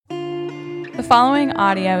The following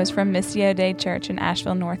audio is from Missio Dei Church in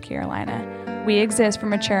Asheville, North Carolina. We exist for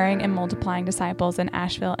maturing and multiplying disciples in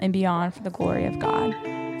Asheville and beyond for the glory of God.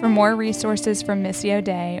 For more resources from Missio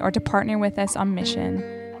Dei or to partner with us on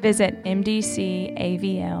mission, visit mdcavl.org.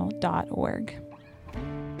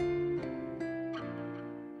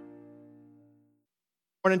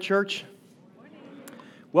 Morning, church.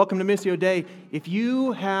 Welcome to Missio Dei. If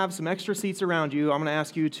you have some extra seats around you, I'm going to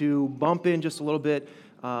ask you to bump in just a little bit.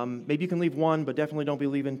 Maybe you can leave one, but definitely don't be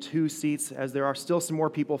leaving two seats, as there are still some more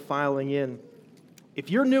people filing in.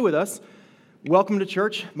 If you're new with us, welcome to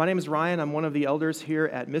church. My name is Ryan. I'm one of the elders here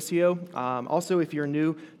at Missio. Also, if you're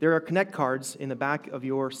new, there are Connect cards in the back of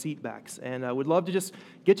your seat backs, and I would love to just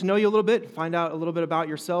get to know you a little bit, find out a little bit about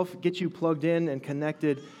yourself, get you plugged in and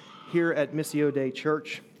connected here at Missio Dei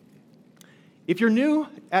Church. If you're new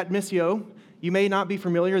at Missio, you may not be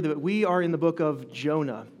familiar that we are in the book of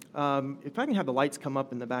Jonah. If I can have the lights come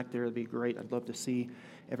up in the back there, it'd be great. I'd love to see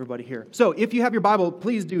everybody here. So if you have your Bible,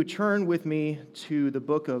 please do turn with me to the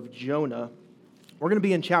book of Jonah. We're going to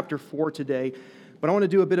be in chapter 4 today, but I want to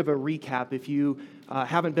do a bit of a recap if you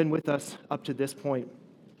haven't been with us up to this point.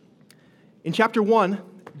 In chapter 1,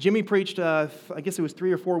 Jimmy preached, I guess it was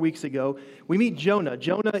 3 or 4 weeks ago. We meet Jonah.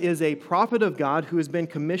 Jonah is a prophet of God who has been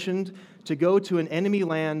commissioned to go to an enemy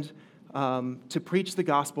land to preach the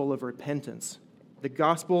gospel of repentance. The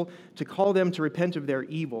gospel to call them to repent of their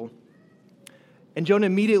evil. And Jonah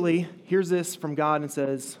immediately hears this from God and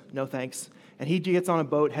says, no thanks. And he gets on a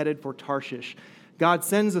boat headed for Tarshish. God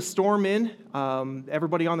sends a storm in.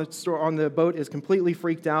 Everybody on the boat is completely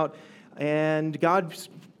freaked out. And God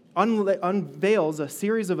unveils a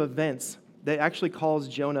series of events that actually calls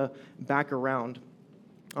Jonah back around.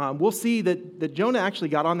 We'll see that Jonah actually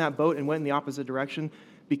got on that boat and went in the opposite direction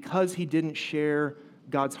because he didn't share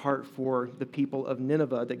God's heart for the people of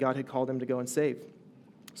Nineveh that God had called him to go and save.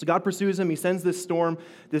 So God pursues him. He sends this storm,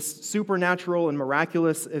 this supernatural and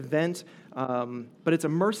miraculous event, but it's a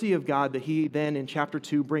mercy of God that he then in chapter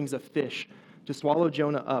 2 brings a fish to swallow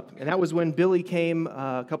Jonah up. And that was when Billy came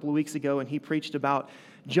a couple of weeks ago and he preached about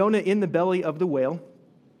Jonah in the belly of the whale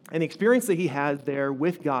and the experience that he had there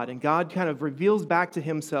with God. And God kind of reveals back to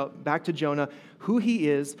himself, back to Jonah, who he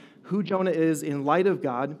is, who Jonah is in light of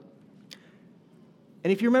God.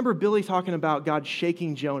 And if you remember Billy talking about God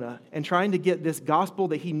shaking Jonah and trying to get this gospel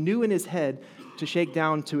that he knew in his head to shake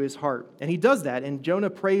down to his heart. And he does that. And Jonah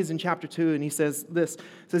prays in chapter 2 and he says this,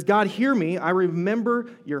 says, God, hear me. I remember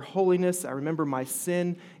your holiness. I remember my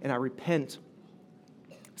sin and I repent.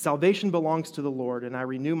 Salvation belongs to the Lord, and I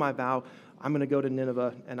renew my vow. I'm going to go to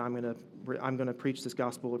Nineveh, and I'm going to preach this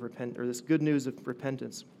gospel of this good news of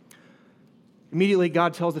repentance. Immediately,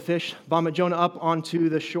 God tells the fish, vomit Jonah up onto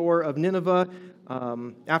the shore of Nineveh,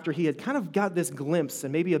 after he had kind of got this glimpse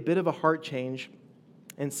and maybe a bit of a heart change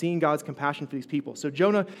and seeing God's compassion for these people. So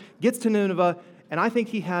Jonah gets to Nineveh, and I think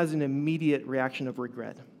he has an immediate reaction of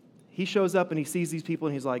regret. He shows up and he sees these people,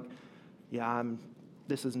 and he's like, yeah,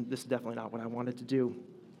 this is definitely not what I wanted to do.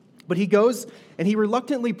 But he goes and he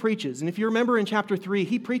reluctantly preaches. And if you remember in chapter 3,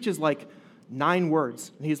 he preaches like 9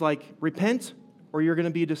 words. And he's like, repent or you're going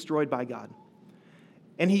to be destroyed by God.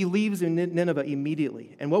 And he leaves in Nineveh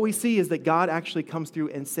immediately. And what we see is that God actually comes through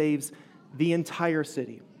and saves the entire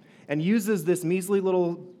city and uses this measly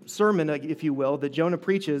little sermon, if you will, that Jonah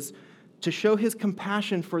preaches to show his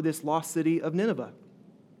compassion for this lost city of Nineveh.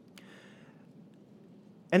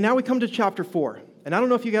 And now we come to chapter 4. And I don't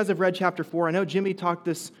know if you guys have read chapter 4. I know Jimmy talked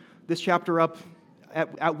this chapter up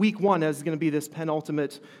at week 1 as going to be this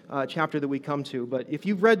penultimate chapter that we come to. But if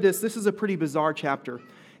you've read this is a pretty bizarre chapter.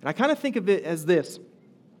 And I kind of think of it as this.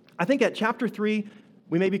 I think at chapter 3,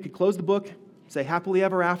 we maybe could close the book, say happily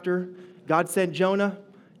ever after. God sent Jonah.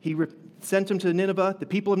 He sent him to Nineveh. The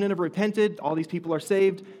people of Nineveh repented. All these people are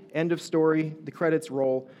saved. End of story. The credits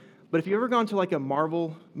roll. But if you've ever gone to like a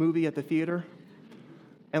Marvel movie at the theater,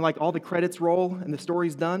 and like all the credits roll and the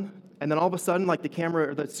story's done, and then all of a sudden like the camera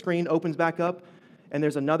or the screen opens back up and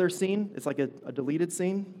there's another scene. It's like a deleted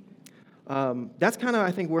scene. That's kind of,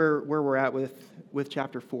 I think, where we're at with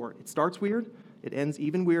chapter 4. It starts weird. It ends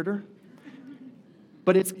even weirder.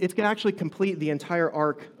 But it's going to actually complete the entire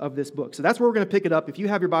arc of this book. So that's where we're going to pick it up. If you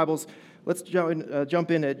have your Bibles, let's jump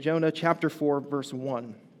in at Jonah chapter 4, verse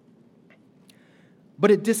 1. But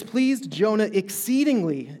it displeased Jonah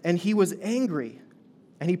exceedingly, and he was angry.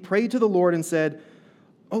 And he prayed to the Lord and said,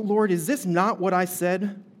 "O Lord, is this not what I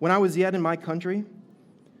said when I was yet in my country?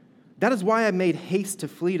 That is why I made haste to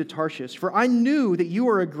flee to Tarshish, for I knew that you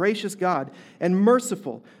are a gracious God and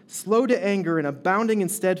merciful, slow to anger and abounding in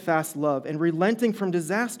steadfast love and relenting from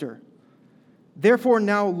disaster. Therefore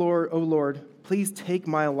now, Lord, O Lord, please take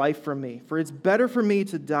my life from me, for it's better for me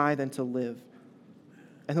to die than to live."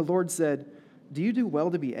 And the Lord said, "Do you do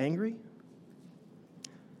well to be angry?"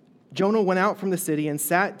 Jonah went out from the city and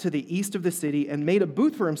sat to the east of the city and made a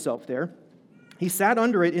booth for himself there. He sat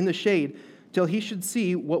under it in the shade till he should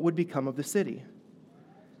see what would become of the city.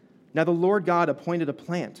 Now the Lord God appointed a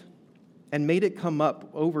plant and made it come up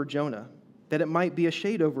over Jonah, that it might be a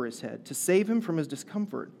shade over his head, to save him from his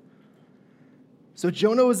discomfort. So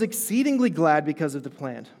Jonah was exceedingly glad because of the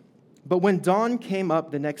plant. But when dawn came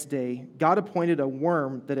up the next day, God appointed a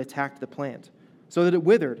worm that attacked the plant, so that it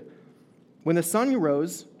withered. When the sun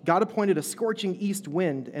rose, God appointed a scorching east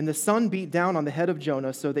wind, and the sun beat down on the head of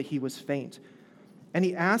Jonah so that he was faint. And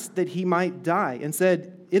he asked that he might die, and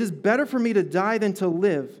said, "It is better for me to die than to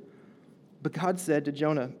live." But God said to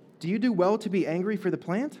Jonah, "Do you do well to be angry for the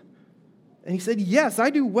plant?" And he said, "Yes, I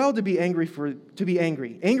do well to be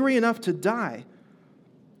angry enough to die."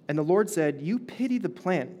 And the Lord said, "You pity the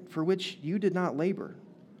plant for which you did not labor,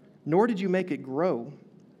 nor did you make it grow,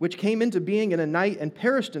 which came into being in a night and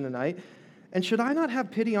perished in a night. And should I not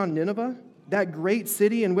have pity on Nineveh, that great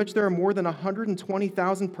city in which there are more than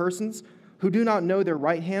 120,000 persons who do not know their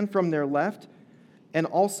right hand from their left, and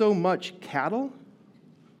also much cattle?"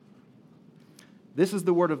 This is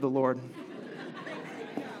the word of the Lord.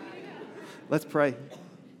 Let's pray.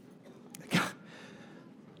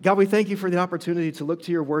 God, we thank you for the opportunity to look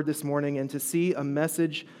to your word this morning and to see a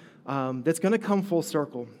message that's going to come full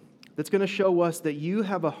circle, that's going to show us that you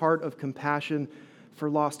have a heart of compassion for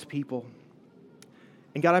lost people.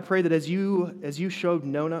 And God, I pray that as you showed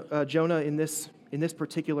Jonah in this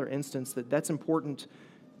particular instance, that's important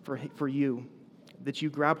for you, that you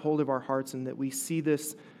grab hold of our hearts and that we see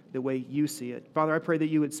this the way you see it. Father, I pray that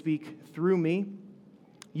you would speak through me,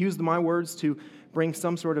 use my words to bring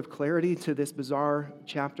some sort of clarity to this bizarre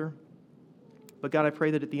chapter. But God, I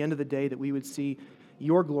pray that at the end of the day that we would see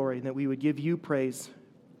your glory and that we would give you praise,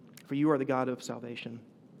 for you are the God of salvation.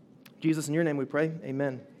 Jesus, in your name we pray,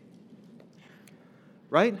 amen.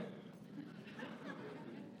 Right?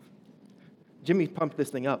 Jimmy pumped this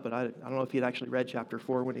thing up, but I don't know if he had actually read chapter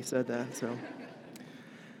 4 when he said that. So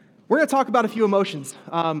we're going to talk about a few emotions.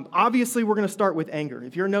 Obviously, we're going to start with anger.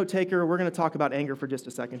 If you're a note taker, we're going to talk about anger for just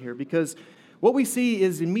a second here, because what we see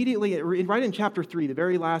is immediately, right in chapter 3, the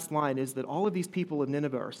very last line is that all of these people of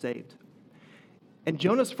Nineveh are saved. And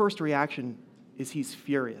Jonah's first reaction is he's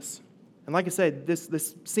furious. And like I said,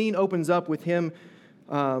 this scene opens up with him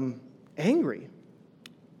angry.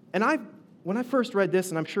 And when I first read this,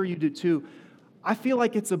 and I'm sure you do too, I feel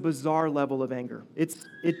like it's a bizarre level of anger. It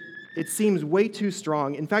seems way too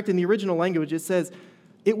strong. In fact, in the original language, it says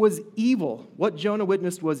it was evil. What Jonah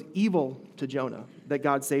witnessed was evil to Jonah, that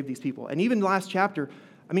God saved these people. And even the last chapter,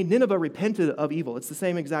 Nineveh repented of evil. It's the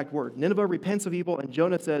same exact word. Nineveh repents of evil, and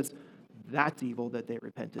Jonah says that's evil that they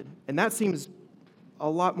repented. And that seems a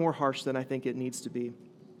lot more harsh than I think it needs to be.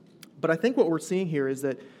 But I think what we're seeing here is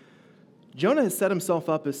that Jonah has set himself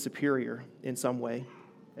up as superior in some way,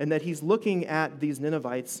 and that he's looking at these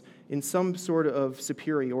Ninevites in some sort of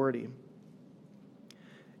superiority.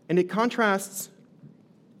 And it contrasts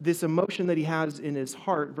this emotion that he has in his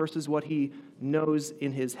heart versus what he knows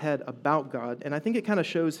in his head about God. And I think it kind of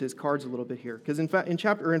shows his cards a little bit here. Because in fact,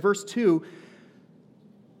 in verse 2,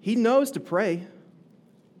 he knows to pray.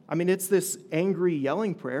 It's this angry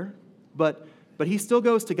yelling prayer, but he still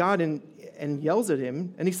goes to God and yells at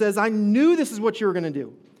him, and he says, "I knew this is what you were going to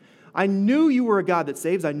do. I knew you were a God that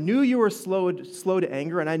saves. I knew you were slow to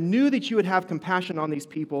anger, and I knew that you would have compassion on these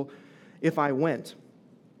people if I went."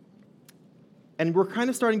 And we're kind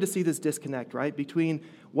of starting to see this disconnect, right, between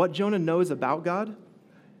what Jonah knows about God,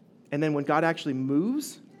 and then when God actually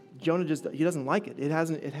moves, Jonah he doesn't like it. It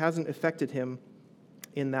hasn't affected him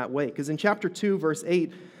in that way. Because in chapter 2, verse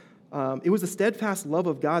 8, it was the steadfast love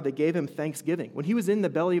of God that gave him thanksgiving. When he was in the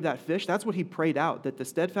belly of that fish, that's what he prayed out, that the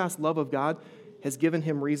steadfast love of God has given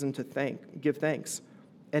him reason to give thanks.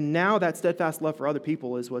 And now that steadfast love for other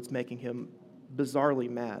people is what's making him bizarrely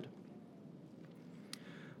mad.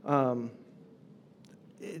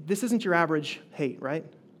 This isn't your average hate, right?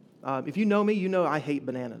 If you know me, you know I hate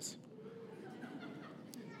bananas.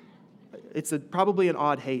 It's probably an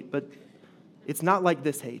odd hate, but it's not like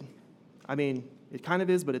this hate. It kind of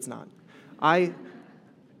is, but it's not.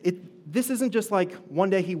 This isn't just like one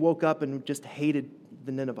day he woke up and just hated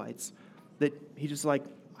the Ninevites. That he just like,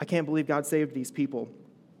 I can't believe God saved these people.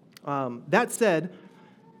 That said,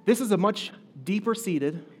 this is a much deeper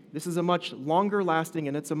seated, this is a much longer lasting,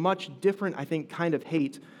 and it's a much different, I think, kind of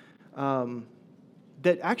hate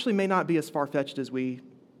that actually may not be as far-fetched as we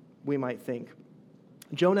might think.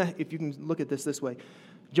 Jonah, if you can look at this way,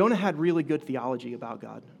 Jonah had really good theology about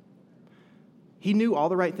God. He knew all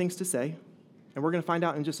the right things to say, and we're going to find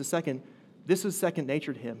out in just a second, this was second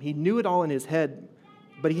nature to him. He knew it all in his head,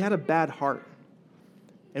 but he had a bad heart.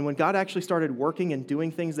 And when God actually started working and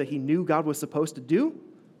doing things that he knew God was supposed to do,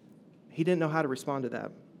 he didn't know how to respond to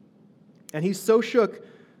that. And he's so shook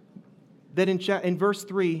that in verse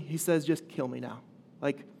 3, he says, just kill me now.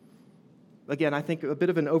 Like, again, I think a bit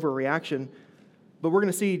of an overreaction, but we're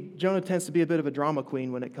going to see Jonah tends to be a bit of a drama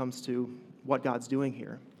queen when it comes to what God's doing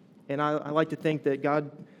here. And I like to think that God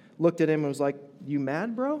looked at him and was like, you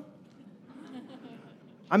mad, bro?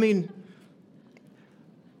 I mean,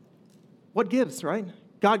 what gives, right?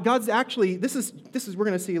 God's actually, this is we're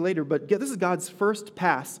going to see later, but this is God's first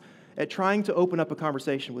pass at trying to open up a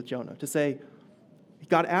conversation with Jonah, to say,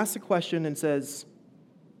 God asks a question and says,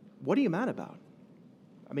 what are you mad about?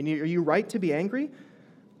 I mean, are you right to be angry?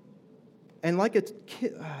 And like a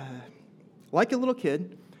little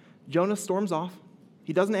kid, Jonah storms off.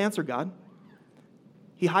 He doesn't answer God.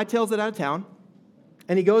 He hightails it out of town,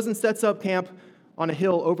 and he goes and sets up camp on a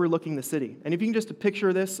hill overlooking the city. And if you can just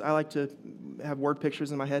picture this, I like to have word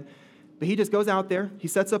pictures in my head. But he just goes out there, he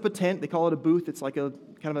sets up a tent, they call it a booth, it's like a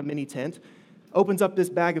kind of a mini tent, opens up this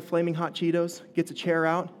bag of flaming hot Cheetos, gets a chair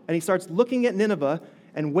out, and he starts looking at Nineveh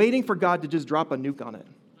and waiting for God to just drop a nuke on it.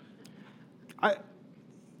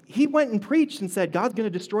 He went and preached and said, God's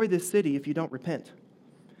going to destroy this city if you don't repent.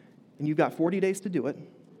 And you've got 40 days to do it,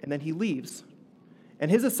 and then he leaves.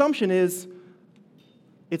 And his assumption is,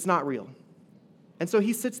 it's not real. And so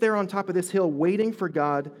he sits there on top of this hill waiting for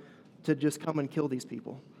God to just come and kill these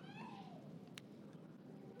people.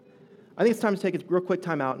 I think it's time to take a real quick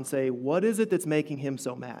time out and say, what is it that's making him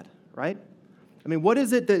so mad, right? I mean, what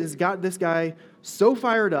is it that has got this guy so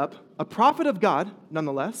fired up? A prophet of God,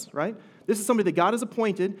 nonetheless, right? This is somebody that God has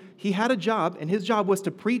appointed. He had a job, and his job was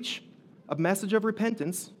to preach a message of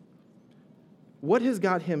repentance. What has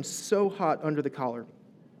got him so hot under the collar?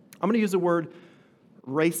 I'm going to use the word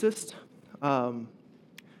racist. And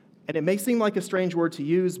it may seem like a strange word to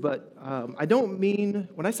use, but I don't mean,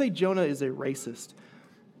 when I say Jonah is a racist,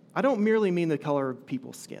 I don't merely mean the color of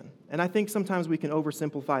people's skin. And I think sometimes we can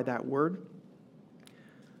oversimplify that word.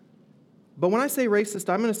 But when I say racist,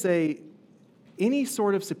 I'm going to say any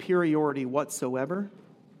sort of superiority whatsoever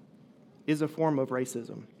is a form of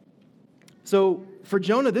racism. So for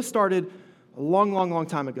Jonah, this started a long, long, long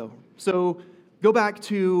time ago. So go back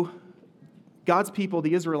to God's people,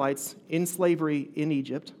 the Israelites, in slavery in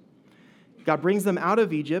Egypt. God brings them out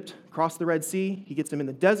of Egypt, across the Red Sea. He gets them in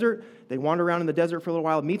the desert. They wander around in the desert for a little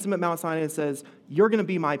while, meets them at Mount Sinai and says, you're going to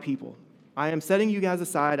be my people. I am setting you guys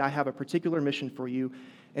aside. I have a particular mission for you.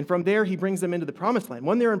 And from there, he brings them into the Promised Land.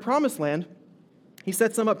 When they're in Promised Land, he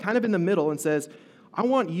sets them up kind of in the middle and says, I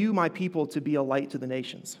want you, my people, to be a light to the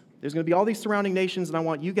nations. There's going to be all these surrounding nations, and I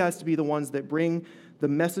want you guys to be the ones that bring the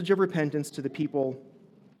message of repentance to the people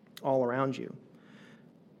all around you.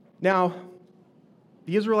 Now,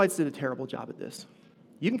 the Israelites did a terrible job at this.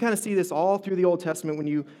 You can kind of see this all through the Old Testament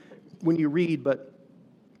when you read, but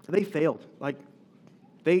they failed. Like,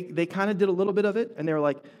 they kind of did a little bit of it, and they were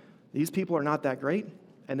like, these people are not that great,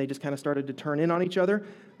 and they just kind of started to turn in on each other.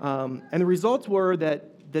 And the results were that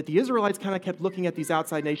the Israelites kind of kept looking at these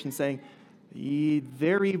outside nations saying,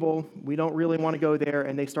 they're evil, we don't really want to go there,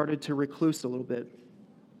 and they started to recluse a little bit.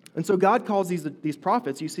 And so God calls these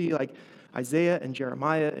prophets, you see like Isaiah and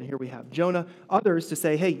Jeremiah, and here we have Jonah, others to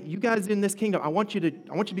say, hey, you guys in this kingdom, I want you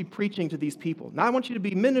to be preaching to these people. Now I want you to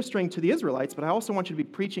be ministering to the Israelites, but I also want you to be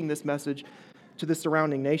preaching this message to the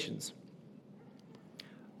surrounding nations.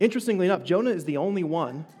 Interestingly enough, Jonah is the only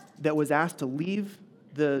one that was asked to leave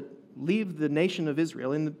the nation of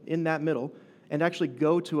Israel in that middle and actually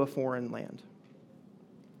go to a foreign land.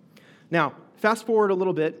 Now, fast forward a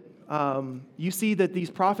little bit, you see that these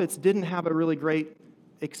prophets didn't have a really great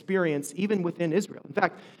experience even within Israel. In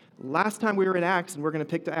fact, last time we were in Acts, and we're going to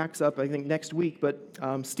pick the Acts up, I think, next week, but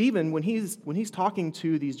Stephen, when he's talking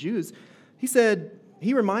to these Jews,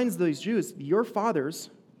 he reminds these Jews, your fathers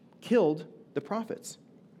killed the prophets.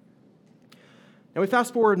 Now we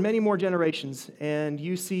fast forward many more generations, and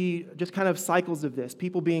you see just kind of cycles of this,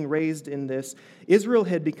 people being raised in this. Israel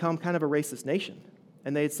had become kind of a racist nation,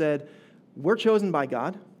 and they had said, we're chosen by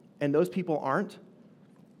God, and those people aren't,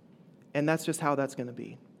 and that's just how that's going to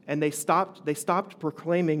be. And they stopped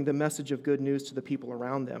proclaiming the message of good news to the people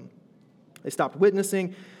around them. They stopped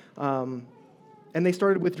witnessing, and they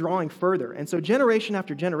started withdrawing further. And so generation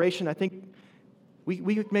after generation, I think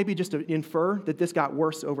we maybe just infer that this got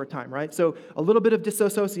worse over time, right? So a little bit of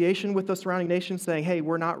disassociation with the surrounding nations, saying, hey,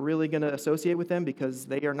 we're not really going to associate with them because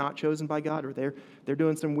they are not chosen by God, or they're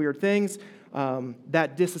doing some weird things.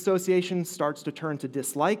 That disassociation starts to turn to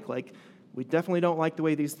dislike, like We definitely don't like the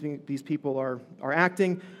way these people are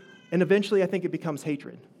acting. And eventually, I think it becomes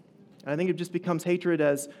hatred. And I think it just becomes hatred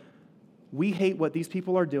as we hate what these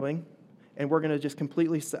people are doing, and we're going to just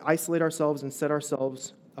completely isolate ourselves and set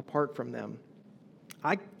ourselves apart from them.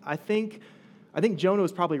 I think Jonah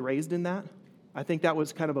was probably raised in that. I think that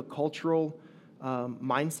was kind of a cultural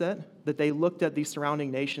mindset, that they looked at these surrounding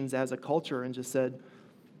nations as a culture and just said,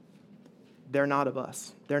 they're not of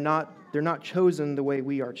us. They're not chosen the way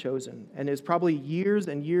we are chosen. And it's probably years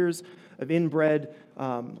and years of inbred,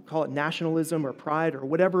 call it nationalism or pride or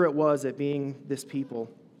whatever it was at being this people.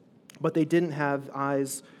 But they didn't have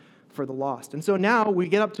eyes for the lost. And so now we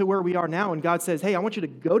get up to where we are now, and God says, hey, I want you to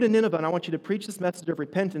go to Nineveh, and I want you to preach this message of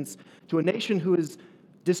repentance to a nation who is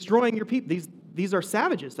destroying your people. These are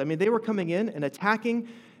savages. I mean, they were coming in and attacking,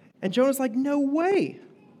 and Jonah's like, no way.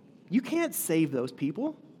 You can't save those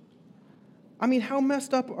people. I mean, how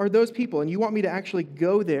messed up are those people? And you want me to actually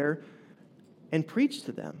go there and preach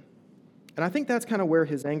to them? And I think that's kind of where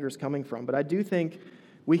his anger is coming from. But I do think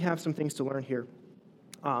we have some things to learn here.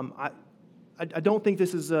 I don't think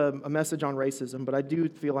this is a message on racism, but I do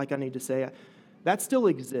feel like I need to say that still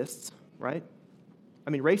exists, right?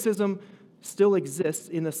 I mean, racism still exists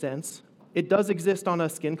in a sense. It does exist on a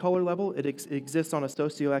skin color level. It exists on a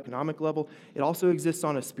socioeconomic level. It also exists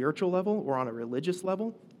on a spiritual level or on a religious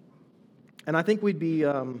level. And I think I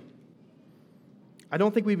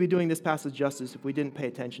don't think we'd be doing this passage justice if we didn't pay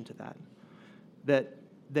attention to that.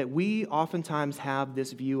 That we oftentimes have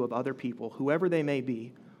this view of other people, whoever they may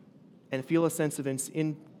be, and feel a sense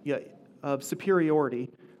of superiority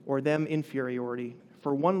or them inferiority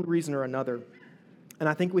for one reason or another. And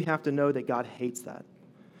I think we have to know that God hates that.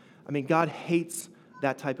 I mean, God hates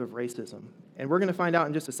that type of racism. And we're going to find out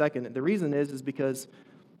in just a second. The reason is because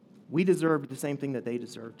we deserved the same thing that they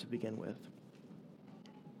deserved to begin with.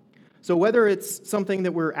 So whether it's something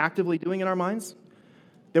that we're actively doing in our minds,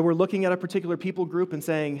 that we're looking at a particular people group and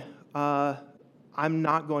saying, I'm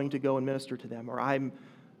not going to go and minister to them, or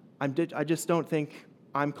I just don't think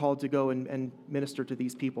I'm called to go and minister to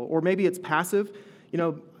these people. Or maybe it's passive. You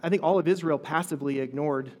know, I think all of Israel passively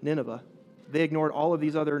ignored Nineveh. They ignored all of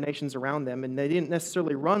these other nations around them, and they didn't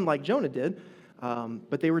necessarily run like Jonah did,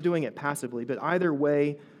 but they were doing it passively. But either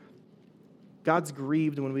way, God's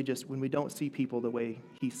grieved when we don't see people the way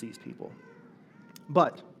he sees people.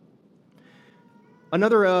 But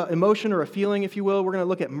another emotion or a feeling, if you will, we're going to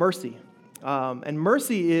look at mercy. And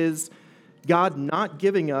mercy is God not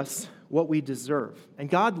giving us what we deserve. And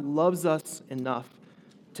God loves us enough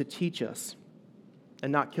to teach us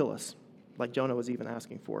and not kill us, like Jonah was even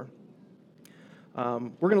asking for.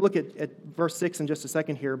 We're going to look at verse 6 in just a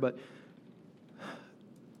second here, but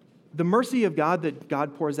the mercy of God that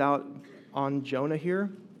God pours out on Jonah here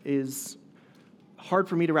is hard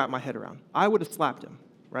for me to wrap my head around. I would have slapped him,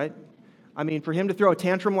 right? I mean, for him to throw a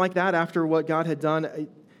tantrum like that after what God had done.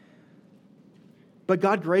 But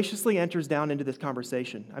God graciously enters down into this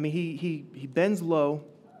conversation. I mean, he bends low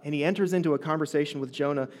and he enters into a conversation with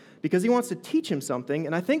Jonah because he wants to teach him something.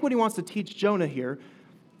 And I think what he wants to teach Jonah here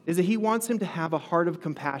is that he wants him to have a heart of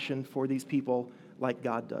compassion for these people like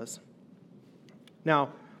God does.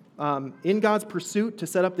 Now, in God's pursuit to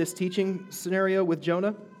set up this teaching scenario with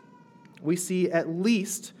Jonah, we see at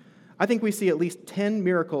least 10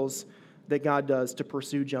 miracles that God does to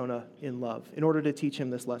pursue Jonah in love in order to teach him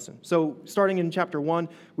this lesson. So starting in chapter 1,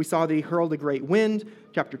 we saw that he hurled a great wind.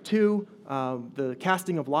 Chapter 2, the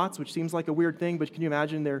casting of lots, which seems like a weird thing, but can you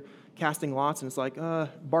imagine they're casting lots and it's like,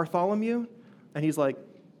 Bartholomew? And he's like,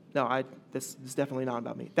 no, this is definitely not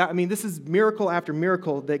about me. This is miracle after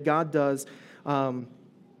miracle that God does.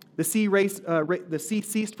 The sea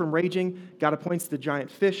ceased from raging. God appoints the giant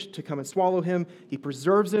fish to come and swallow him. He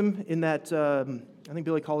preserves him in that, I think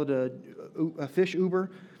Billy called it a fish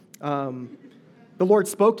uber. The Lord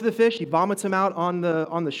spoke to the fish. He vomits him out on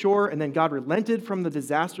the shore, and then God relented from the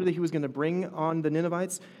disaster that he was going to bring on the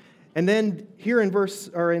Ninevites. And then here in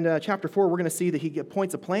chapter 4, we're going to see that he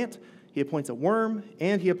appoints a plant, he appoints a worm,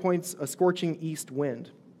 and he appoints a scorching east wind.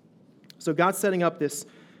 So God's setting up this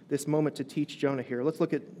moment to teach Jonah here. Let's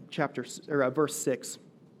look at verse 6.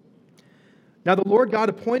 Now the Lord God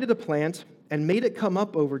appointed a plant and made it come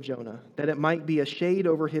up over Jonah, that it might be a shade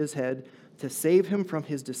over his head to save him from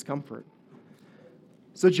his discomfort.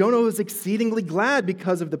 So Jonah was exceedingly glad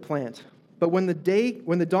because of the plant. But when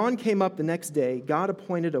the dawn came up the next day, God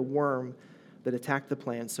appointed a worm that attacked the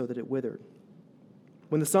plant so that it withered.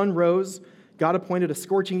 When the sun rose, God appointed a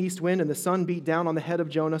scorching east wind, and the sun beat down on the head of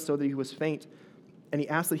Jonah so that he was faint. And he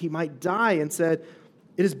asked that he might die and said,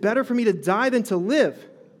 "It is better for me to die than to live."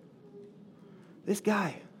 This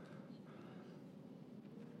guy.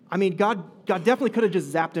 I mean, God definitely could have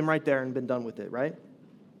just zapped him right there and been done with it, right?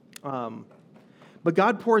 But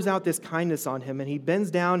God pours out this kindness on him, and he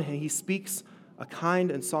bends down and he speaks a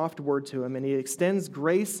kind and soft word to him, and he extends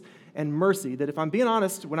grace and mercy that, if I'm being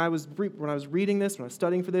honest, when I was reading this, when I was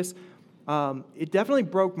studying for this, it definitely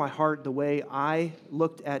broke my heart the way I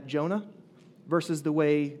looked at Jonah versus the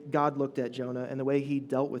way God looked at Jonah and the way he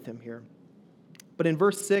dealt with him here. But in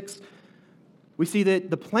verse 6, we see that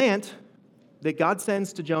the plant that God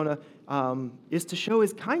sends to Jonah is to show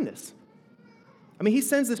his kindness. I mean, he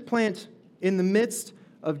sends this plant in the midst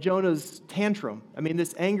of Jonah's tantrum. I mean,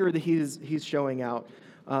 this anger that he's showing out.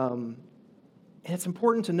 And it's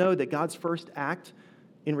important to know that God's first act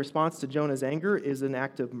in response to Jonah's anger is an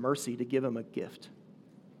act of mercy to give him a gift.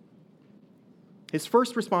 His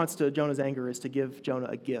first response to Jonah's anger is to give Jonah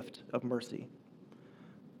a gift of mercy.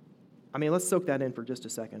 I mean, let's soak that in for just a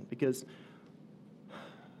second, because,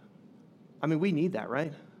 I mean, we need that,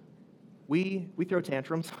 right? We throw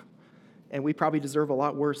tantrums, and we probably deserve a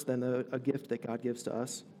lot worse than a gift that God gives to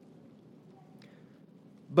us.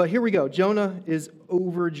 But here we go. Jonah is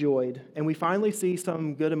overjoyed, and we finally see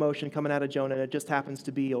some good emotion coming out of Jonah, and it just happens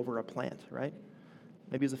to be over a plant, right?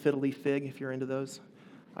 Maybe it's a fiddle leaf fig, if you're into those.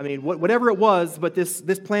 I mean, whatever it was, but this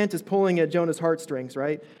plant is pulling at Jonah's heartstrings,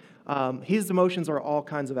 right? His emotions are all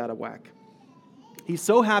kinds of out of whack. He's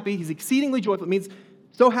so happy. He's exceedingly joyful. It means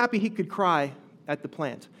so happy he could cry at the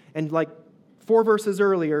plant. And like 4 verses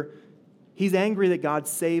earlier, he's angry that God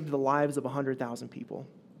saved the lives of 100,000 people.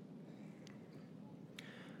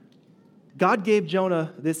 God gave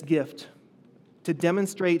Jonah this gift to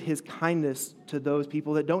demonstrate his kindness to those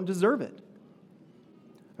people that don't deserve it.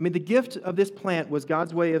 I mean, the gift of this plant was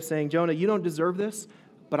God's way of saying, Jonah, you don't deserve this,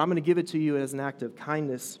 but I'm going to give it to you as an act of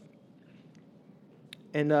kindness.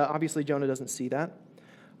 And obviously, Jonah doesn't see that.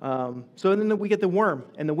 So then we get the worm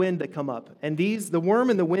and the wind that come up. And the worm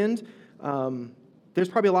and the wind, there's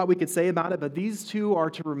probably a lot we could say about it, but these two are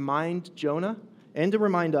to remind Jonah and to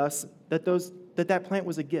remind us that that plant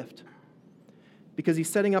was a gift, because he's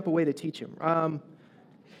setting up a way to teach him. I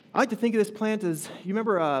like to think of this plant as, you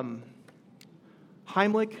remember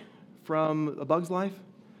Heimlich from A Bug's Life?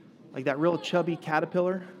 Like that real chubby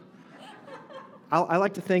caterpillar? I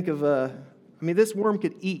like to think of, this worm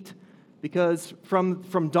could eat, because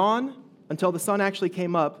from dawn until the sun actually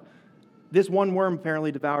came up, this one worm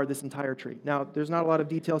apparently devoured this entire tree. Now, there's not a lot of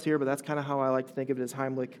details here, but that's kind of how I like to think of it, as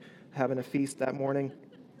Heimlich having a feast that morning.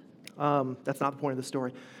 That's not the point of the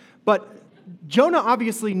story. But Jonah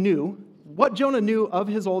obviously knew what Jonah knew of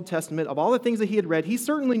his Old Testament, of all the things that he had read. He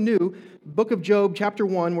certainly knew book of Job, chapter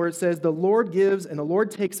 1, where it says, the Lord gives and the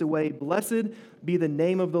Lord takes away. Blessed be the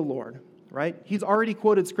name of the Lord, right? He's already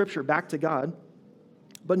quoted scripture back to God.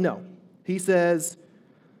 But no, he says,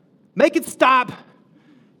 make it stop.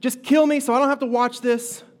 Just kill me so I don't have to watch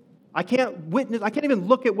this. I can't even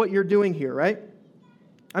look at what you're doing here, right?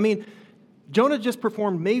 I mean, Jonah just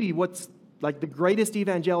performed maybe what's like the greatest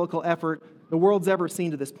evangelical effort the world's ever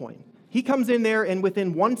seen to this point. He comes in there and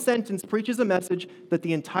within one sentence preaches a message that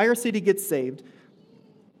the entire city gets saved.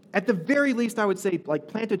 At the very least, I would say, like,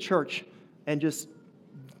 plant a church and just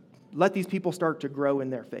let these people start to grow in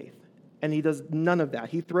their faith. And he does none of that.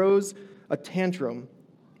 He throws a tantrum,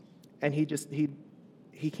 and he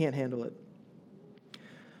can't handle it.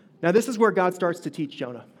 Now, this is where God starts to teach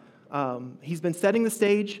Jonah. He's been setting the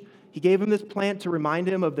stage. He gave him this plant to remind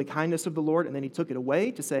him of the kindness of the Lord, and then he took it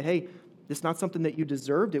away to say, hey, this is not something that you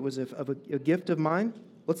deserved. It was a gift of mine.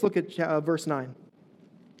 Let's look at verse 9.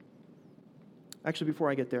 Actually, before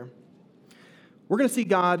I get there, we're going to see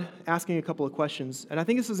God asking a couple of questions, and I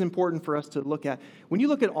think this is important for us to look at. When you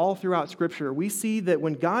look at all throughout Scripture, we see that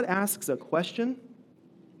when God asks a question,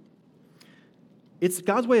 it's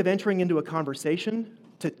God's way of entering into a conversation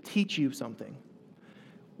to teach you something.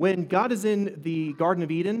 When God is in the Garden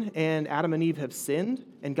of Eden and Adam and Eve have sinned,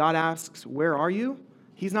 and God asks, where are you?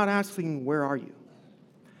 He's not asking, where are you?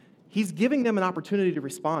 He's giving them an opportunity to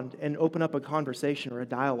respond and open up a conversation or a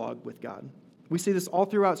dialogue with God. We see this all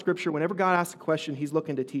throughout Scripture. Whenever God asks a question, he's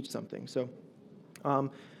looking to teach something. So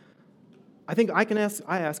I think I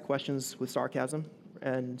ask questions with sarcasm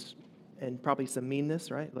and probably some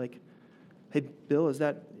meanness, right? Like, hey, Bill,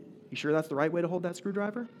 you sure that's the right way to hold that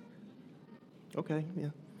screwdriver? Okay, yeah.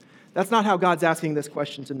 That's not how God's asking this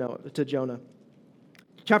question to Jonah.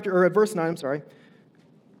 Verse 9, I'm sorry.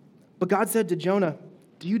 But God said to Jonah,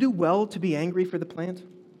 do you do well to be angry for the plant?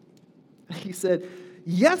 He said,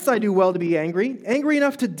 yes, I do well to be angry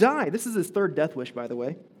enough to die. This is his third death wish, by the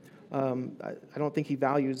way. I don't think he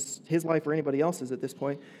values his life or anybody else's at this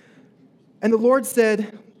point. And the Lord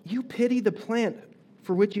said, you pity the plant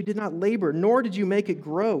for which you did not labor, nor did you make it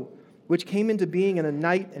grow, which came into being in a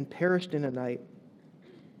night and perished in a night.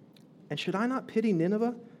 And should I not pity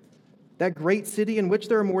Nineveh, that great city in which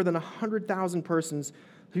there are more than 100,000 persons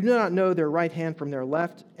who do not know their right hand from their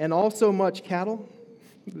left, and also much cattle?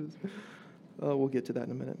 We'll get to that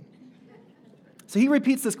in a minute. So he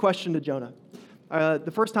repeats this question to Jonah.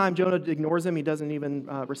 The first time, Jonah ignores him. He doesn't even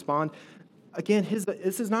respond. Again,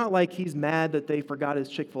 this is not like he's mad that they forgot his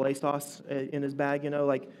Chick-fil-A sauce in his bag.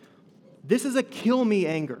 This is a kill me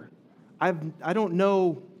anger. I don't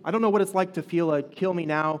know what it's like to feel a kill me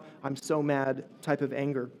now, I'm so mad type of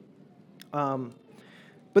anger. But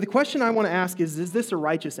the question I want to ask is this a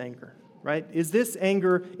righteous anger, right? Is this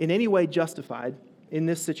anger in any way justified in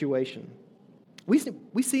this situation? We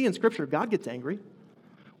see in Scripture God gets angry.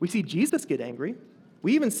 We see Jesus get angry.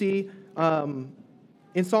 We even see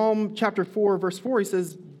in Psalm chapter 4, verse 4, he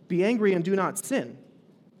says, be angry and do not sin.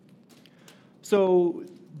 So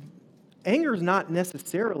anger is not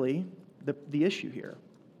necessarily the issue here.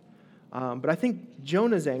 But I think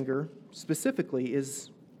Jonah's anger specifically is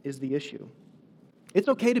the issue. It's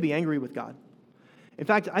okay to be angry with God. In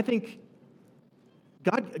fact, I think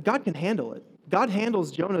God can handle it. God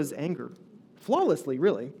handles Jonah's anger flawlessly,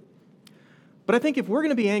 really. But I think if we're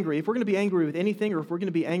going to be angry with anything, or if we're going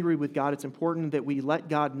to be angry with God, it's important that we let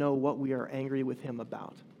God know what we are angry with him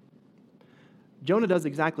about. Jonah does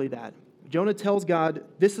exactly that. Jonah tells God,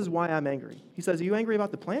 this is why I'm angry. He says, are you angry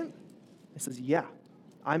about the plant? He says, yeah,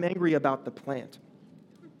 I'm angry about the plant.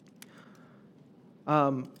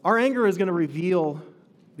 Our anger is going to reveal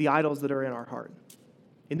the idols that are in our heart.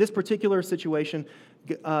 In this particular situation,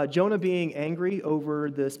 Jonah being angry over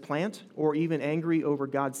this plant, or even angry over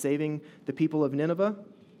God saving the people of Nineveh,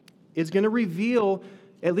 is going to reveal,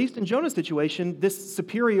 at least in Jonah's situation, this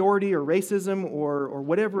superiority or racism or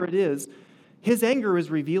whatever it is. His anger is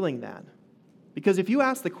revealing that. Because if you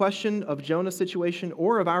ask the question of Jonah's situation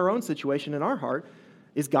or of our own situation in our heart,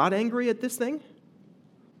 is God angry at this thing?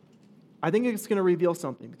 I think it's going to reveal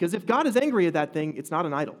something. Because if God is angry at that thing, it's not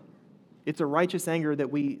an idol. It's a righteous anger that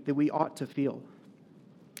we ought to feel.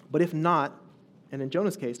 But if not, and in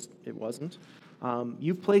Jonah's case, it wasn't,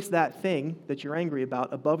 you've placed that thing that you're angry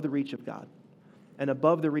about above the reach of God and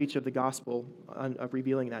above the reach of the gospel of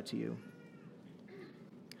revealing that to you.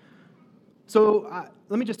 So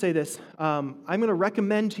let me just say this. I'm going to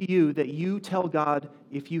recommend to you that you tell God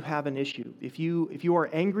if you have an issue, if you are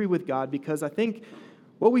angry with God, because I think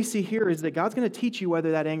what we see here is that God's going to teach you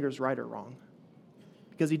whether that anger is right or wrong,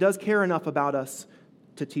 because he does care enough about us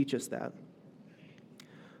to teach us that.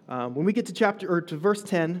 When we get to verse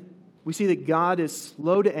 10, we see that God is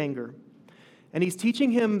slow to anger. And he's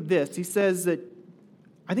teaching him this. He says that,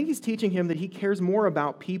 I think he's teaching him that he cares more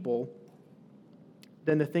about people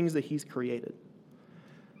than the things that he's created.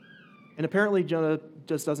 And apparently Jonah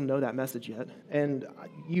just doesn't know that message yet. And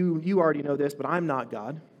you already know this, but I'm not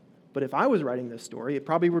God. But if I was writing this story, it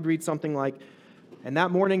probably would read something like, and that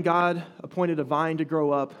morning God appointed a vine to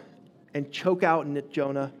grow up and choke out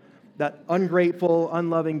Jonah, that ungrateful,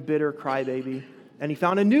 unloving, bitter crybaby, and he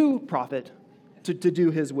found a new prophet to do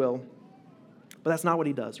his will. But that's not what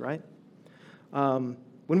he does, right? When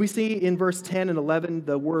we see in verse 10 and 11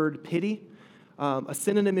 the word pity, a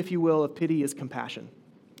synonym, if you will, of pity is compassion.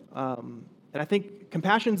 And I think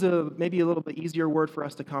compassion's maybe a little bit easier word for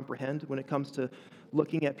us to comprehend when it comes to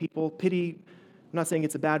looking at people. Pity, I'm not saying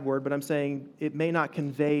it's a bad word, but I'm saying it may not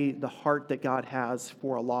convey the heart that God has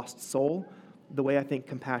for a lost soul the way I think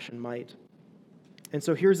compassion might. And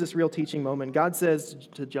so here's this real teaching moment. God says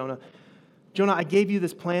to Jonah, I gave you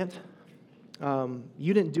this plant.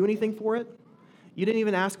 You didn't do anything for it. You didn't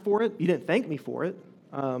even ask for it. You didn't thank me for it.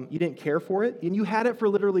 You didn't care for it. And you had it for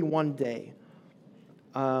literally one day.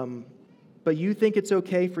 But you think it's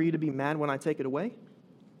okay for you to be mad when I take it away?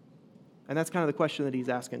 And that's kind of the question that he's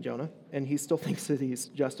asking Jonah. And he still thinks that he's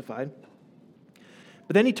justified.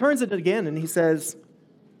 But then he turns it again and he says,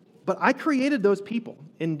 but I created those people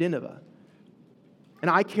in Nineveh,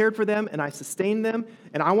 and I cared for them, and I sustained them,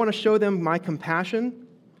 and I want to show them my compassion,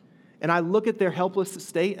 and I look at their helpless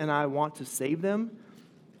state, and I want to save them.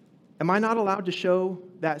 Am I not allowed to show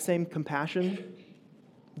that same compassion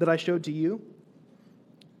that I showed to you?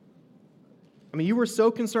 I mean, you were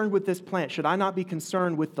so concerned with this plant. Should I not be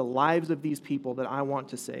concerned with the lives of these people that I want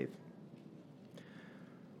to save?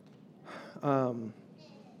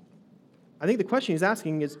 I think the question he's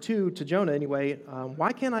asking is to Jonah anyway.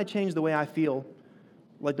 Why can't I change the way I feel,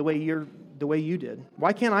 like the way you did?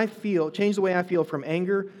 Why can't I change the way I feel from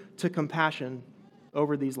anger to compassion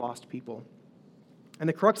over these lost people? And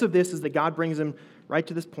the crux of this is that God brings him right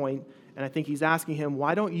to this point, and I think he's asking him,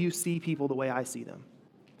 why don't you see people the way I see them?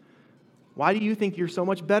 Why do you think you're so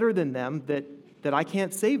much better than them that I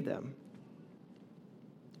can't save them?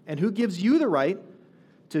 And who gives you the right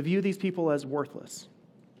to view these people as worthless?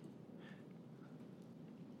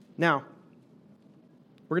 Now,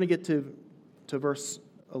 we're going to get to verse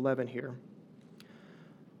 11 here.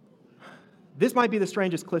 This might be the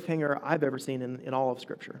strangest cliffhanger I've ever seen in all of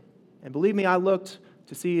Scripture. And believe me, I looked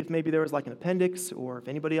to see if maybe there was like an appendix or if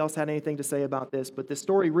anybody else had anything to say about this, but this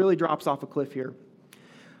story really drops off a cliff here.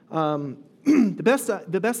 The best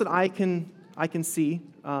that I can see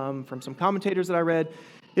from some commentators that I read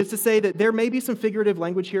is to say that there may be some figurative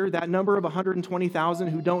language here. That number of 120,000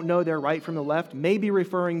 who don't know their right from the left may be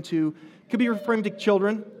referring to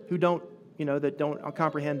children who don't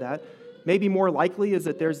comprehend that. Maybe more likely is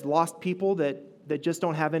that there's lost people that just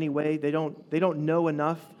don't have any way. They don't know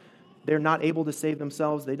enough. They're not able to save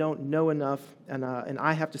themselves. They don't know enough, and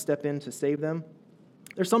I have to step in to save them.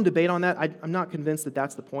 There's some debate on that. I'm not convinced that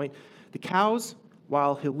that's the point. The cows,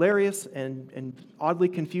 while hilarious and oddly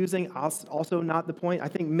confusing, also not the point. I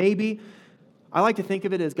think maybe, I like to think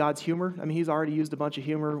of it as God's humor. I mean, he's already used a bunch of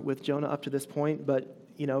humor with Jonah up to this point, but,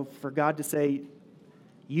 for God to say,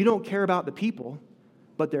 you don't care about the people,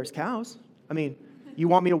 but there's cows. I mean, you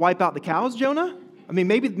want me to wipe out the cows, Jonah? I mean,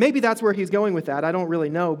 maybe that's where he's going with that. I don't really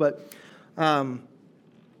know, but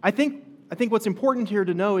I think what's important here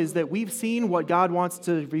to know is that we've seen what God wants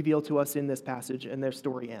to reveal to us in this passage, and their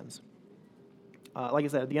story ends. Like I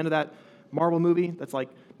said, at the end of that Marvel movie, that's like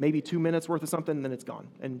maybe 2 minutes worth of something, and then it's gone.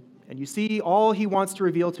 And you see all he wants to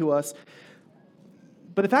reveal to us.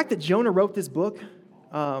 But the fact that Jonah wrote this book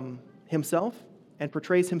himself and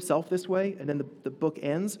portrays himself this way, and then the book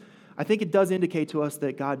ends, I think it does indicate to us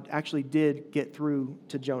that God actually did get through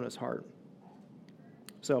to Jonah's heart.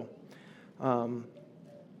 So,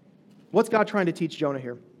 what's God trying to teach Jonah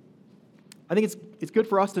here? I think it's good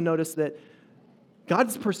for us to notice that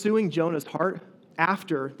God's pursuing Jonah's heart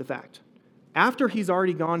after the fact. After he's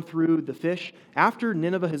already gone through the fish, after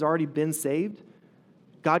Nineveh has already been saved,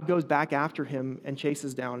 God goes back after him and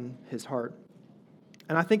chases down his heart.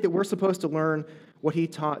 And I think that we're supposed to learn what he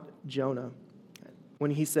taught Jonah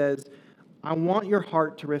when he says, I want your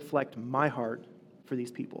heart to reflect my heart for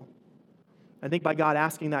these people. I think by God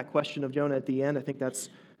asking that question of Jonah at the end, I think that's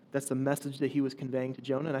the message that he was conveying to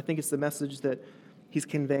Jonah, and I think it's the message that he's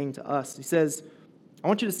conveying to us. He says, I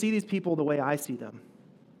want you to see these people the way I see them,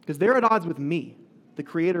 because they're at odds with me, the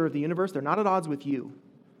creator of the universe. They're not at odds with you.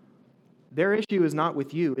 Their issue is not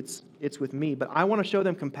with you, it's with me. But I want to show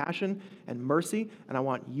them compassion and mercy, and I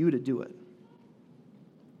want you to do it.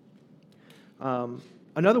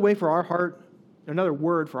 Another word for our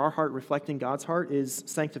heart reflecting God's heart is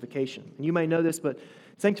sanctification. And you may know this, but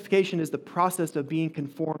sanctification is the process of being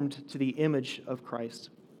conformed to the image of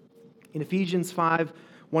Christ. In Ephesians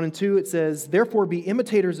 5:1-2, it says, therefore be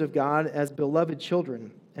imitators of God as beloved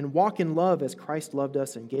children, and walk in love as Christ loved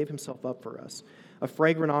us and gave himself up for us, a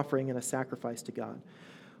fragrant offering and a sacrifice to God.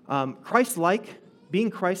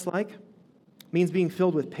 Being Christ-like means being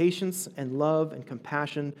filled with patience and love and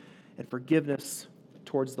compassion and forgiveness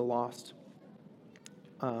towards the lost.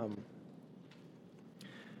 God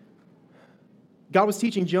was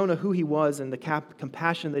teaching Jonah who he was and the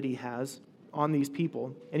compassion that he has on these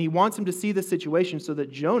people. And he wants him to see the situation so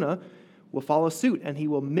that Jonah will follow suit and he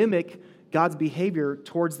will mimic God's behavior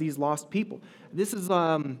towards these lost people. This is,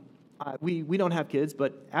 we don't have kids,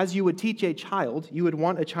 but as you would teach a child, you would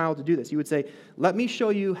want a child to do this. You would say, let me show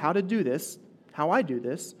you how to do this, how I do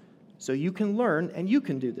this, so you can learn and you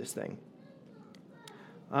can do this thing.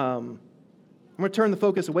 I'm going to turn the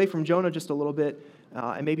focus away from Jonah just a little bit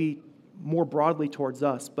and maybe more broadly towards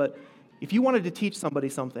us. But if you wanted to teach somebody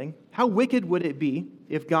something, how wicked would it be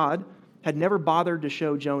if God had never bothered to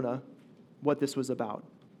show Jonah what this was about?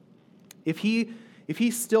 If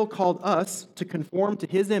he still called us to conform to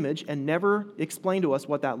his image and never explained to us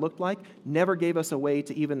what that looked like, never gave us a way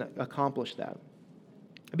to even accomplish that.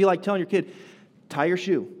 It'd be like telling your kid, tie your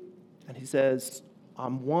shoe. And he says,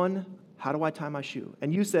 I'm one, how do I tie my shoe?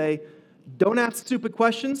 And you say, don't ask stupid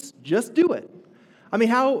questions, just do it. I mean,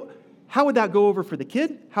 how would that go over for the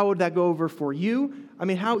kid? How would that go over for you? I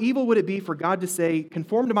mean, how evil would it be for God to say,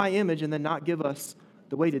 conform to my image, and then not give us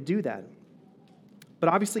the way to do that? But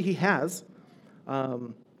obviously he has.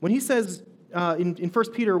 When he says, in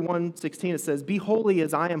 1 Peter 1:16, it says, be holy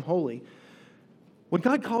as I am holy. When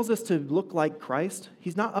God calls us to look like Christ,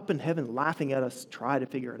 he's not up in heaven laughing at us try to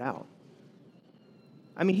figure it out.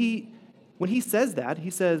 I mean, when he says that, he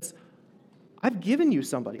says, I've given you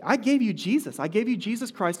somebody. I gave you Jesus. I gave you Jesus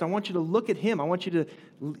Christ. I want you to look at him. I want you to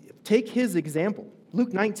take his example.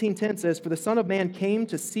 Luke 19:10 says, for the Son of Man came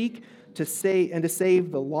to seek, to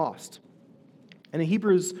save the lost. And in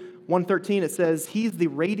Hebrews 1:13 it says, he's the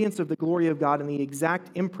radiance of the glory of God and the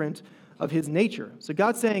exact imprint of his nature. So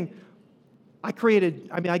God's saying, I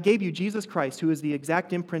gave you Jesus Christ, who is the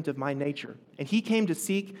exact imprint of my nature. And he came to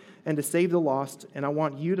seek and to save the lost, and I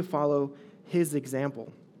want you to follow his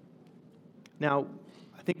example. Now,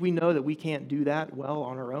 I think we know that we can't do that well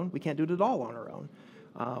on our own. We can't do it at all on our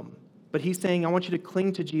own. But he's saying, I want you to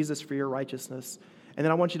cling to Jesus for your righteousness. And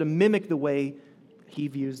then I want you to mimic the way he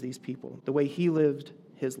views these people, the way he lived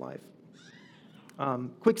his life.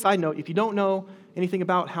 Quick side note, if you don't know anything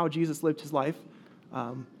about how Jesus lived his life,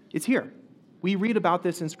 it's here. We read about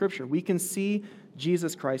this in Scripture. We can see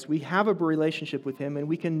Jesus Christ. We have a relationship with him, and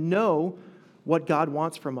we can know what God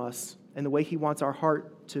wants from us and the way he wants our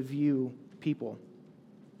heart to view people.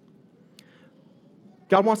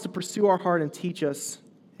 God wants to pursue our heart and teach us,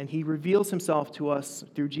 and he reveals himself to us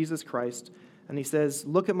through Jesus Christ. And he says,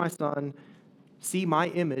 look at my son, see my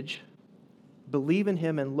image, believe in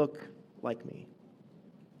him, and look like me.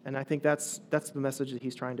 And I think that's the message that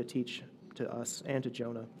he's trying to teach to us and to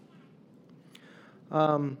Jonah.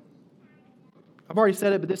 I've already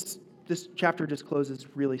said it, but this chapter just closes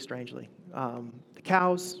really strangely. The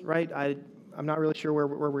cows, right? I'm not really sure where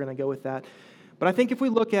we're going to go with that. But I think if we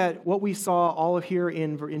look at what we saw all of here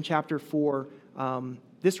in chapter 4,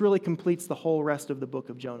 this really completes the whole rest of the book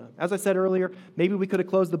of Jonah. As I said earlier, maybe we could have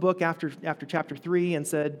closed the book after chapter 3 and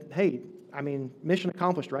said, hey, mission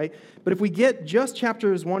accomplished, right? But if we get just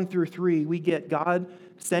chapters 1 through 3, we get God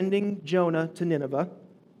sending Jonah to Nineveh,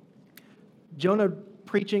 Jonah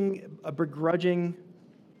preaching a begrudging,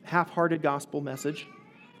 half-hearted gospel message,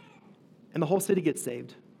 and the whole city gets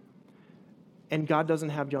saved. And God doesn't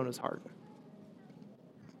have Jonah's heart.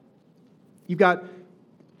 You've got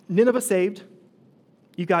Nineveh saved.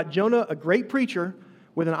 You've got Jonah, a great preacher,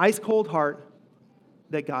 with an ice-cold heart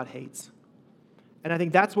that God hates. And I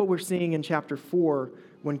think that's what we're seeing in chapter 4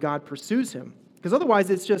 when God pursues him. Because otherwise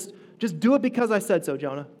it's just do it because I said so,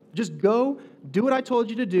 Jonah. Just go, do what I told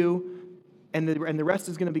you to do, and the rest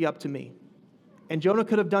is going to be up to me. And Jonah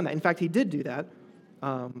could have done that. In fact, he did do that,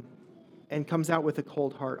 and comes out with a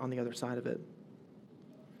cold heart on the other side of it.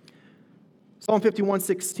 Psalm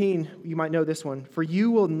 51:16, you might know this one. For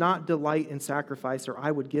you will not delight in sacrifice, or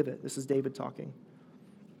I would give it. This is David talking.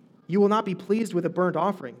 You will not be pleased with a burnt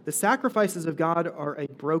offering. The sacrifices of God are a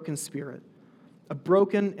broken spirit. A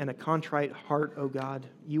broken and a contrite heart, O God,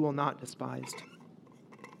 you will not despise.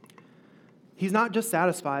 He's not just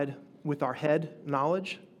satisfied with our head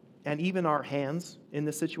knowledge and even our hands in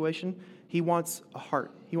this situation. He wants a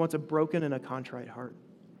heart. He wants a broken and a contrite heart.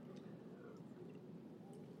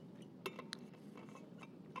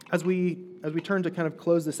 As we turn to kind of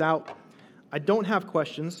close this out, I don't have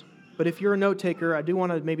questions, but if you're a note taker, I do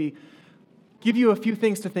want to maybe give you a few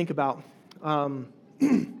things to think about.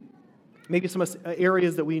 Maybe some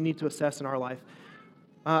areas that we need to assess in our life.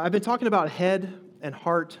 I've been talking about head and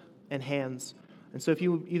heart and hands. And so if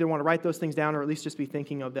you either want to write those things down or at least just be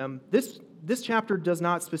thinking of them, this chapter does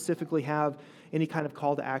not specifically have any kind of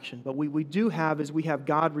call to action. But we do have is we have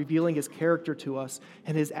God revealing his character to us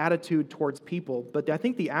and his attitude towards people. But I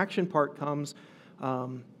think the action part comes,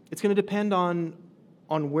 it's going to depend on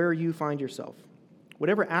where you find yourself.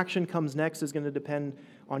 Whatever action comes next is going to depend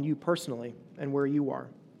on you personally and where you are.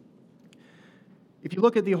 If you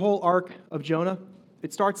look at the whole arc of Jonah,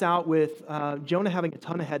 it starts out with Jonah having a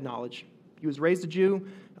ton of head knowledge. He was raised a Jew.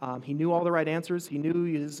 He knew all the right answers. He knew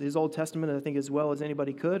his Old Testament, I think, as well as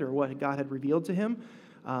anybody could, or what God had revealed to him.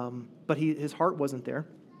 But his heart wasn't there.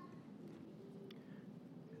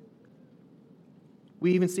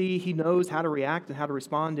 We even see he knows how to react and how to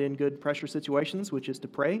respond in good pressure situations, which is to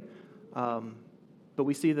pray. But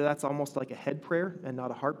we see that that's almost like a head prayer and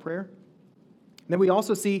not a heart prayer. And then we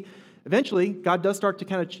also see, eventually, God does start to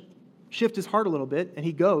kind of shift his heart a little bit, and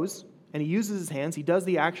he goes. And he uses his hands. He does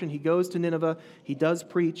the action. He goes to Nineveh. He does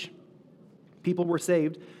preach. People were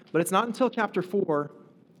saved. But it's not until chapter 4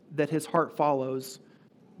 that his heart follows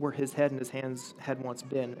where his head and his hands had once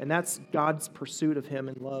been. And that's God's pursuit of him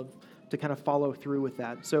in love to kind of follow through with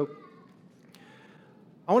that. So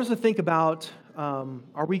I want us to think about,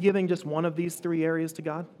 are we giving just one of these three areas to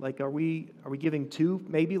God? Like, are we giving two,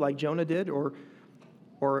 maybe, like Jonah did? Or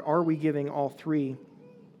are we giving all three?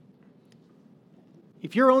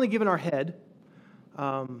 If you're only giving our head,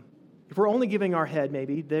 if we're only giving our head,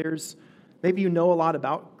 maybe you know a lot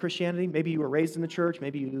about Christianity. Maybe you were raised in the church.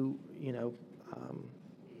 Maybe you know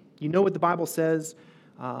what the Bible says,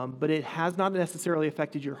 but it has not necessarily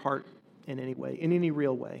affected your heart in any way, in any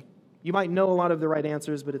real way. You might know a lot of the right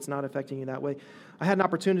answers, but it's not affecting you that way. I had an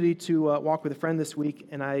opportunity to walk with a friend this week,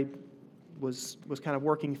 and I was kind of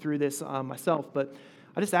working through this myself. But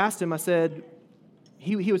I just asked him. I said,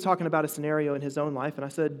 he was talking about a scenario in his own life, and I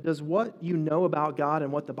said, does what you know about God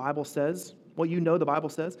and what the Bible says, what you know the Bible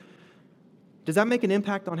says, does that make an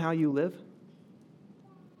impact on how you live?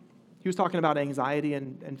 He was talking about anxiety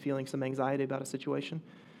and feeling some anxiety about a situation.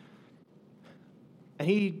 And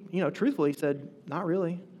he, truthfully said, not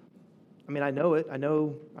really. I mean, I know it. I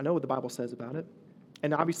know what the Bible says about it.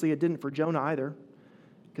 And obviously it didn't for Jonah either,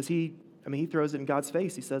 because he throws it in God's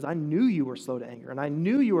face. He says, I knew you were slow to anger, and I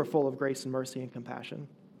knew you were full of grace and mercy and compassion.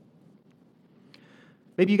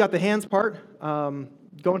 Maybe you got the hands part,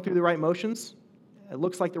 going through the right motions. It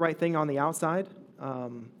looks like the right thing on the outside,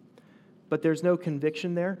 but there's no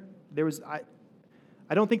conviction there.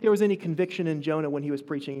 I don't think there was any conviction in Jonah when he was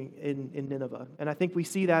preaching in Nineveh. And I think we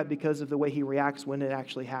see that because of the way he reacts when it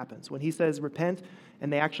actually happens. When he says repent,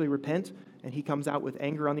 and they actually repent, and he comes out with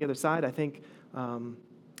anger on the other side, I think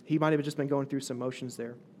he might have just been going through some motions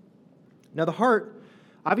there. Now the heart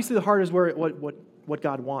is where what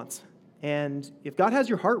God wants. And if God has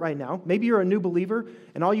your heart right now, maybe you're a new believer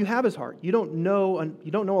and all you have is heart. You don't know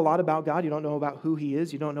a lot about God. You don't know about who he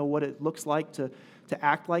is. You don't know what it looks like to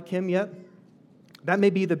act like him yet. That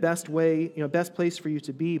may be the best way, best place for you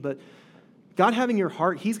to be. But God having your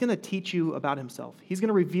heart, he's going to teach you about himself. He's going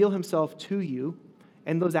to reveal himself to you,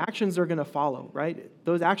 and those actions are going to follow, right?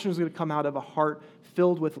 Those actions are going to come out of a heart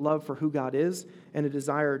filled with love for who God is and a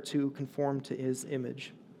desire to conform to his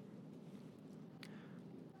image.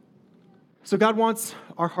 So God wants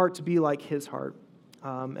our heart to be like his heart.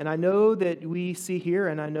 And I know that we see here,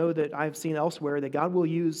 and I know that I've seen elsewhere, that God will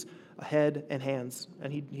use a head and hands,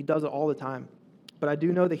 and he does it all the time. But I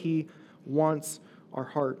do know that he wants our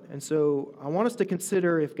heart. And so I want us to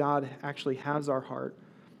consider if God actually has our heart.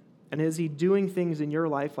 And is he doing things in your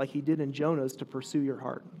life like he did in Jonah's to pursue your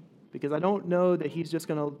heart? Because I don't know that he's just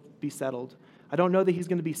going to be settled. I don't know that he's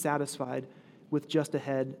going to be satisfied with just a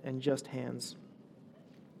head and just hands.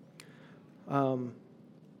 God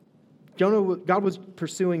was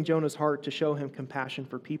pursuing Jonah's heart to show him compassion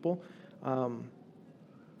for people.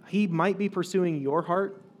 He might be pursuing your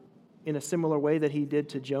heart in a similar way that he did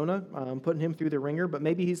to Jonah, putting him through the ringer, but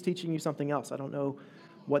maybe he's teaching you something else. I don't know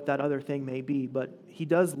what that other thing may be, but he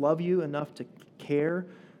does love you enough to care,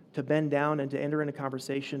 to bend down and to enter into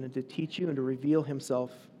conversation and to teach you and to reveal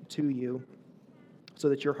himself to you so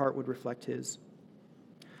that your heart would reflect his.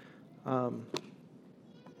 I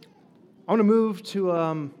want to move to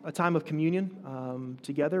a time of communion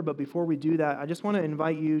together, but before we do that, I just want to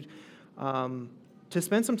invite you to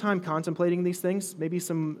spend some time contemplating these things, maybe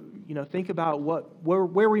think about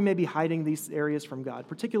where we may be hiding these areas from God,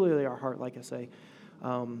 particularly our heart, like I say.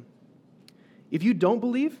 If you don't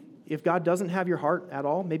believe, if God doesn't have your heart at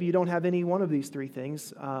all, maybe you don't have any one of these three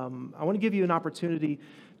things, I want to give you an opportunity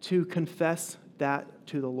to confess that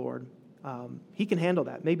to the Lord. He can handle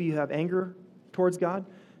that. Maybe you have anger towards God.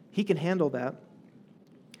 He can handle that.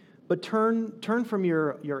 But turn from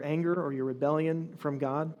your anger or your rebellion from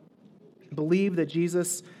God. Believe that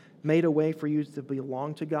Jesus made a way for you to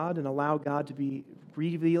belong to God and allow God to be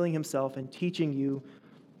revealing himself and teaching you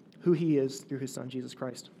who he is through his son, Jesus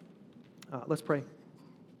Christ. Let's pray.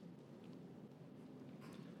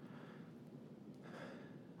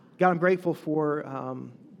 God, I'm grateful for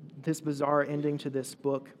this bizarre ending to this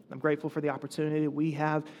book. I'm grateful for the opportunity that we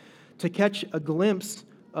have to catch a glimpse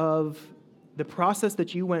of the process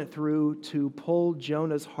that you went through to pull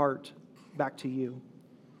Jonah's heart back to you.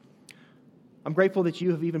 I'm grateful that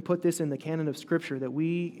you have even put this in the canon of Scripture, that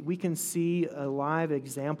we can see a live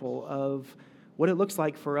example of what it looks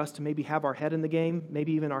like for us to maybe have our head in the game,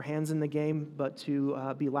 maybe even our hands in the game, but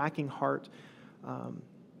to be lacking heart.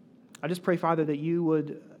 I just pray, Father, that you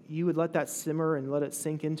would let that simmer and let it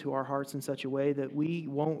sink into our hearts in such a way that we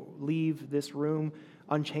won't leave this room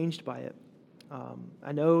unchanged by it.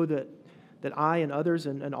 I know that I and others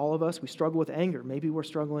and all of us, we struggle with anger. Maybe we're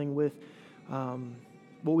struggling with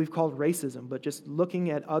what we've called racism, but just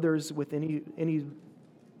looking at others with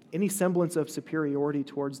any semblance of superiority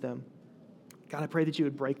towards them. God, I pray that you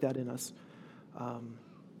would break that in us.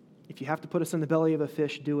 If you have to put us in the belly of a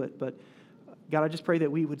fish, do it. But God, I just pray that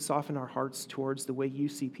we would soften our hearts towards the way you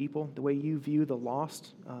see people, the way you view the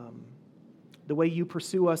lost, the way you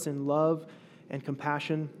pursue us in love and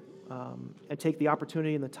compassion, and take the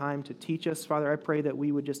opportunity and the time to teach us. Father, I pray that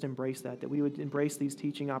we would just embrace that we would embrace these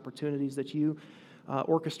teaching opportunities that you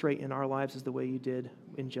orchestrate in our lives as the way you did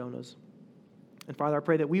in Jonah's. And Father, I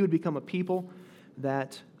pray that we would become a people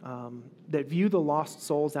that view the lost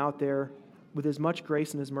souls out there with as much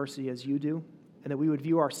grace and as mercy as you do, and that we would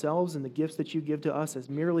view ourselves and the gifts that you give to us as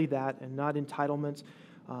merely that and not entitlements.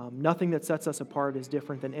 Nothing that sets us apart is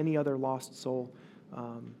different than any other lost soul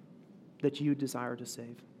that you desire to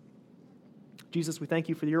save. Jesus, we thank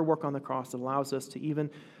you for your work on the cross that allows us to even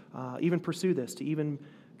pursue this, to even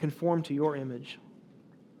conform to your image.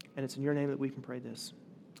 And it's in your name that we can pray this.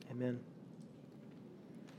 Amen.